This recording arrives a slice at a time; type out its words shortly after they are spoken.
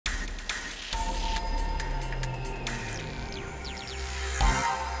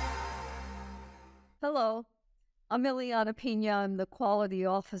Hello, I'm Ileana Piña. I'm the Quality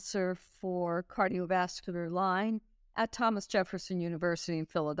Officer for Cardiovascular Line at Thomas Jefferson University in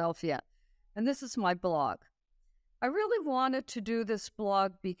Philadelphia, and this is my blog. I really wanted to do this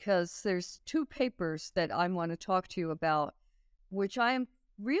blog because there's two papers that I want to talk to you about, which I am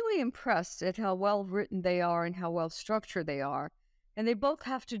really impressed at how well written they are and how well structured they are, and they both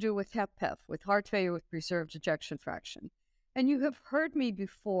have to do with HFpEF, with heart failure with preserved ejection fraction. And you have heard me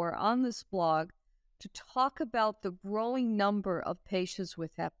before on this blog to talk about the growing number of patients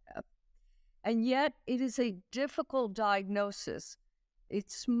with HFpEF. And yet it is a difficult diagnosis.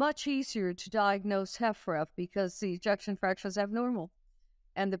 It's much easier to diagnose HFrEF because the ejection fraction is abnormal.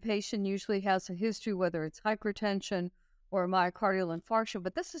 And the patient usually has a history, whether it's hypertension or myocardial infarction,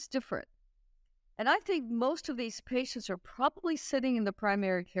 but this is different. And I think most of these patients are probably sitting in the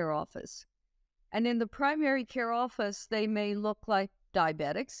primary care office. And in the primary care office, they may look like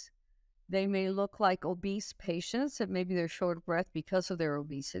diabetics. They may look like obese patients, and maybe they're short of breath because of their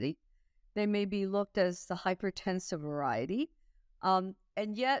obesity. They may be looked as the hypertensive variety, and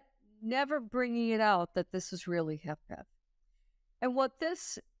yet never bringing it out that this is really HFpEF. And what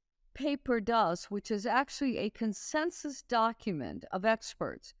this paper does, which is actually a consensus document of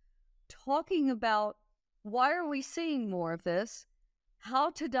experts talking about why are we seeing more of this, how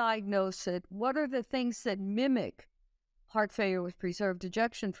to diagnose it, what are the things that mimic heart failure with preserved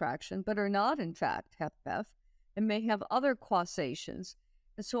ejection fraction, but are not, in fact, HFpEF, and may have other causations.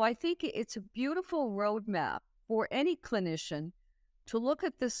 And so I think it's a beautiful roadmap for any clinician to look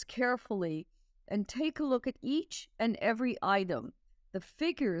at this carefully and take a look at each and every item. The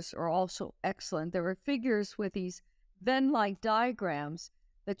figures are also excellent. There are figures with these Venn-like diagrams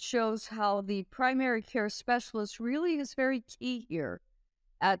that shows how the primary care specialist really is very key here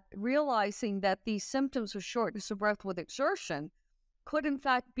at realizing that these symptoms of shortness of breath with exertion could in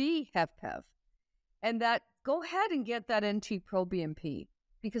fact be HFpEF, and that go ahead and get that NT-proBNP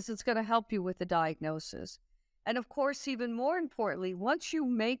because it's going to help you with the diagnosis. And of course, even more importantly, once you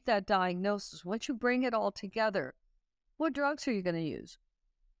make that diagnosis, once you bring it all together, what drugs are you going to use?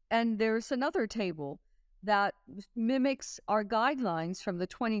 And there's another table that mimics our guidelines from the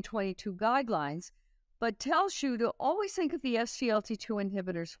 2022 guidelines, but tells you to always think of the SGLT2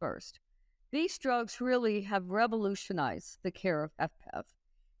 inhibitors first. These drugs really have revolutionized the care of HFpEF.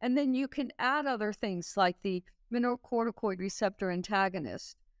 And then you can add other things like the mineralocorticoid receptor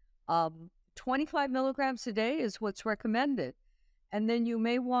antagonist. 25 milligrams a day is what's recommended. And then you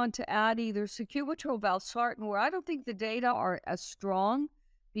may want to add either sacubitril valsartan, where I don't think the data are as strong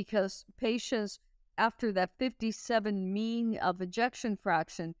because patients after that 57 mean of ejection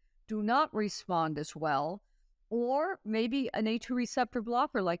fraction do not respond as well, or maybe an A2 receptor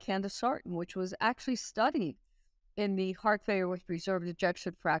blocker like candesartan, which was actually studied in the heart failure with preserved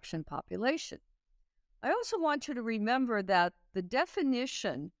ejection fraction population. I also want you to remember that the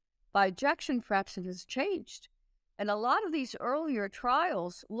definition by ejection fraction has changed. And a lot of these earlier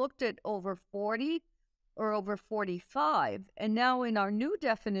trials looked at over 40 or over 45. And now in our new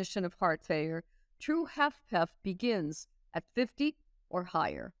definition of heart failure, true HFpEF begins at 50 or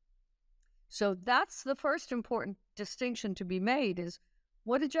higher. So that's the first important distinction to be made is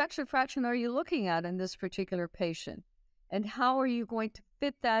what ejection fraction are you looking at in this particular patient? And how are you going to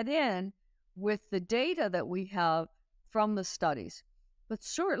fit that in with the data that we have from the studies? But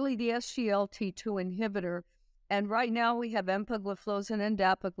certainly the SGLT2 inhibitor, and right now we have empagliflozin and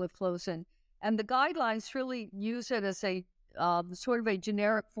dapagliflozin, and the guidelines really use it as a sort of a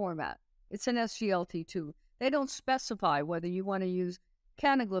generic format. It's an SGLT2. They don't specify whether you want to use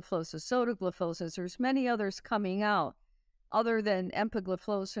canagliflozin, sotagliflozin. There's many others coming out other than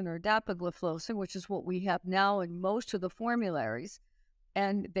empagliflozin or dapagliflozin, which is what we have now in most of the formularies.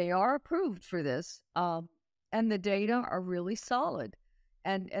 And they are approved for this. And the data are really solid.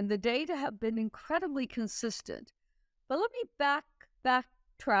 And the data have been incredibly consistent. But let me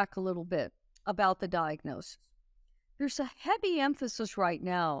backtrack a little bit about the diagnosis. There's a heavy emphasis right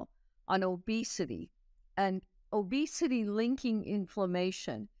now on obesity and obesity linking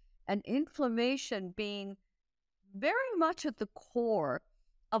inflammation, and inflammation being very much at the core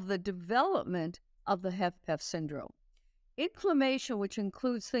of the development of the HFpEF syndrome. Inflammation, which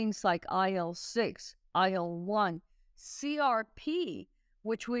includes things like IL-6, IL-1, CRP,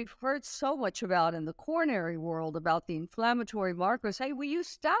 which we've heard so much about in the coronary world, about the inflammatory markers. Hey, we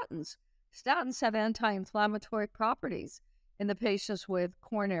use statins. Statins have anti-inflammatory properties in the patients with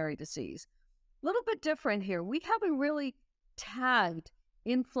coronary disease. A little bit different here. We haven't really tagged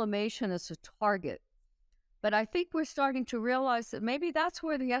inflammation as a target, but I think we're starting to realize that maybe that's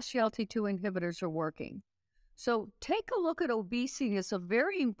where the SGLT2 inhibitors are working. So take a look at obesity as a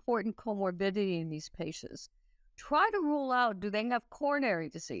very important comorbidity in these patients. Try to rule out, do they have coronary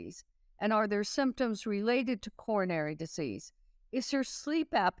disease? And are there symptoms related to coronary disease? Is there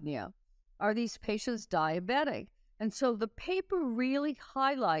sleep apnea? Are these patients diabetic? And so the paper really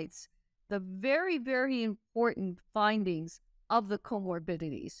highlights the very, very important findings of the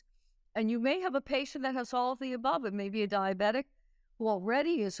comorbidities. And you may have a patient that has all of the above. It may be a diabetic who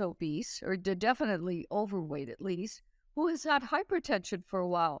already is obese, or definitely overweight at least, who has had hypertension for a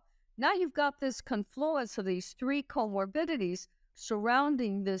while. Now you've got this confluence of these three comorbidities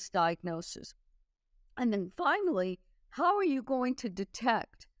surrounding this diagnosis. And then finally, how are you going to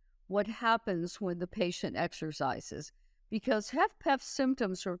detect what happens when the patient exercises? Because HFpEF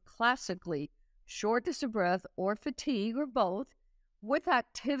symptoms are classically shortness of breath or fatigue or both with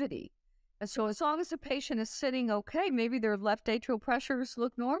activity. And so as long as the patient is sitting okay, maybe their left atrial pressures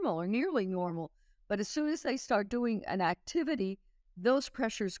look normal or nearly normal. But as soon as they start doing an activity, those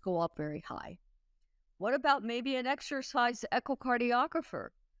pressures go up very high. What about maybe an exercise echocardiographer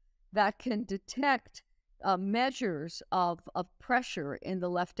that can detect measures of pressure in the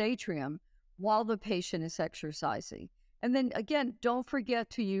left atrium while the patient is exercising? And then again, don't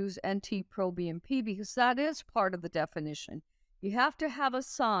forget to use NT-proBNP because that is part of the definition. You have to have a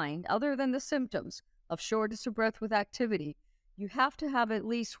sign other than the symptoms of shortness of breath with activity. You have to have at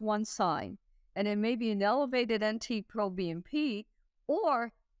least one sign, and it may be an elevated NT-proBNP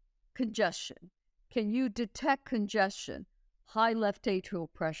or congestion. Can you detect congestion, high left atrial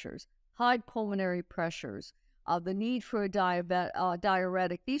pressures, high pulmonary pressures, the need for a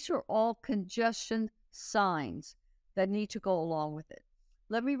diuretic? These are all congestion signs that need to go along with it.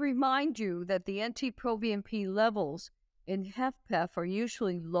 Let me remind you that the NT-proBNP levels in HFpEF are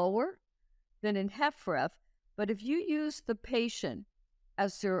usually lower than in HFrEF, but if you use the patient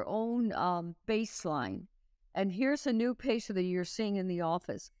as their own baseline, and here's a new patient that you're seeing in the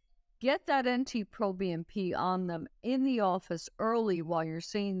office, get that NT-proBNP on them in the office early while you're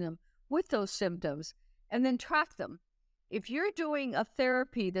seeing them with those symptoms, and then track them. If you're doing a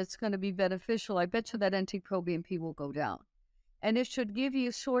therapy that's going to be beneficial, I bet you that NT-proBNP will go down. And it should give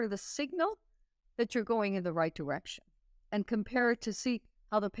you sort of the signal that you're going in the right direction, and compare it to see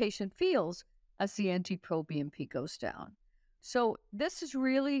how the patient feels as the NT-proBNP goes down. So this is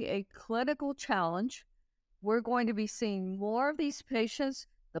really a clinical challenge. We're going to be seeing more of these patients.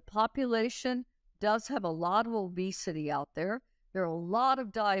 The population does have a lot of obesity out there. There are a lot of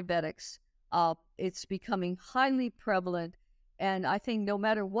diabetics. It's becoming highly prevalent. And I think no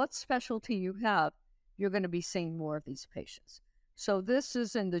matter what specialty you have, you're going to be seeing more of these patients. So this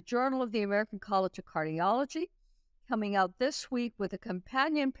is in the Journal of the American College of Cardiology, coming out this week with a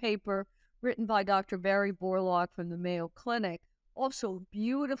companion paper written by Dr. Barry Borlaug from the Mayo Clinic, also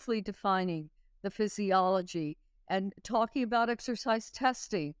beautifully defining the physiology and talking about exercise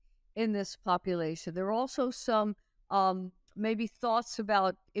testing in this population. There are also some maybe thoughts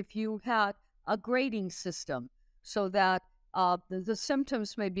about if you had a grading system so that the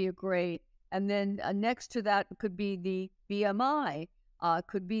symptoms may be a grade, and then next to that could be the BMI,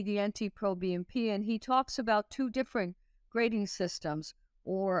 could be the NT-proBNP, and he talks about two different grading systems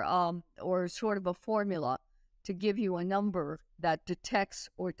or sort of a formula to give you a number that detects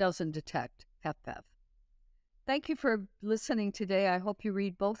or doesn't detect HFpEF. Thank you for listening today. I hope you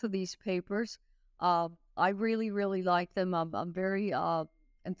read both of these papers. I really, really like them. I'm very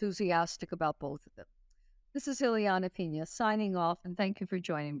enthusiastic about both of them. This is Ileana Piña signing off, and thank you for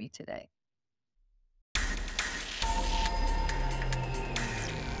joining me today.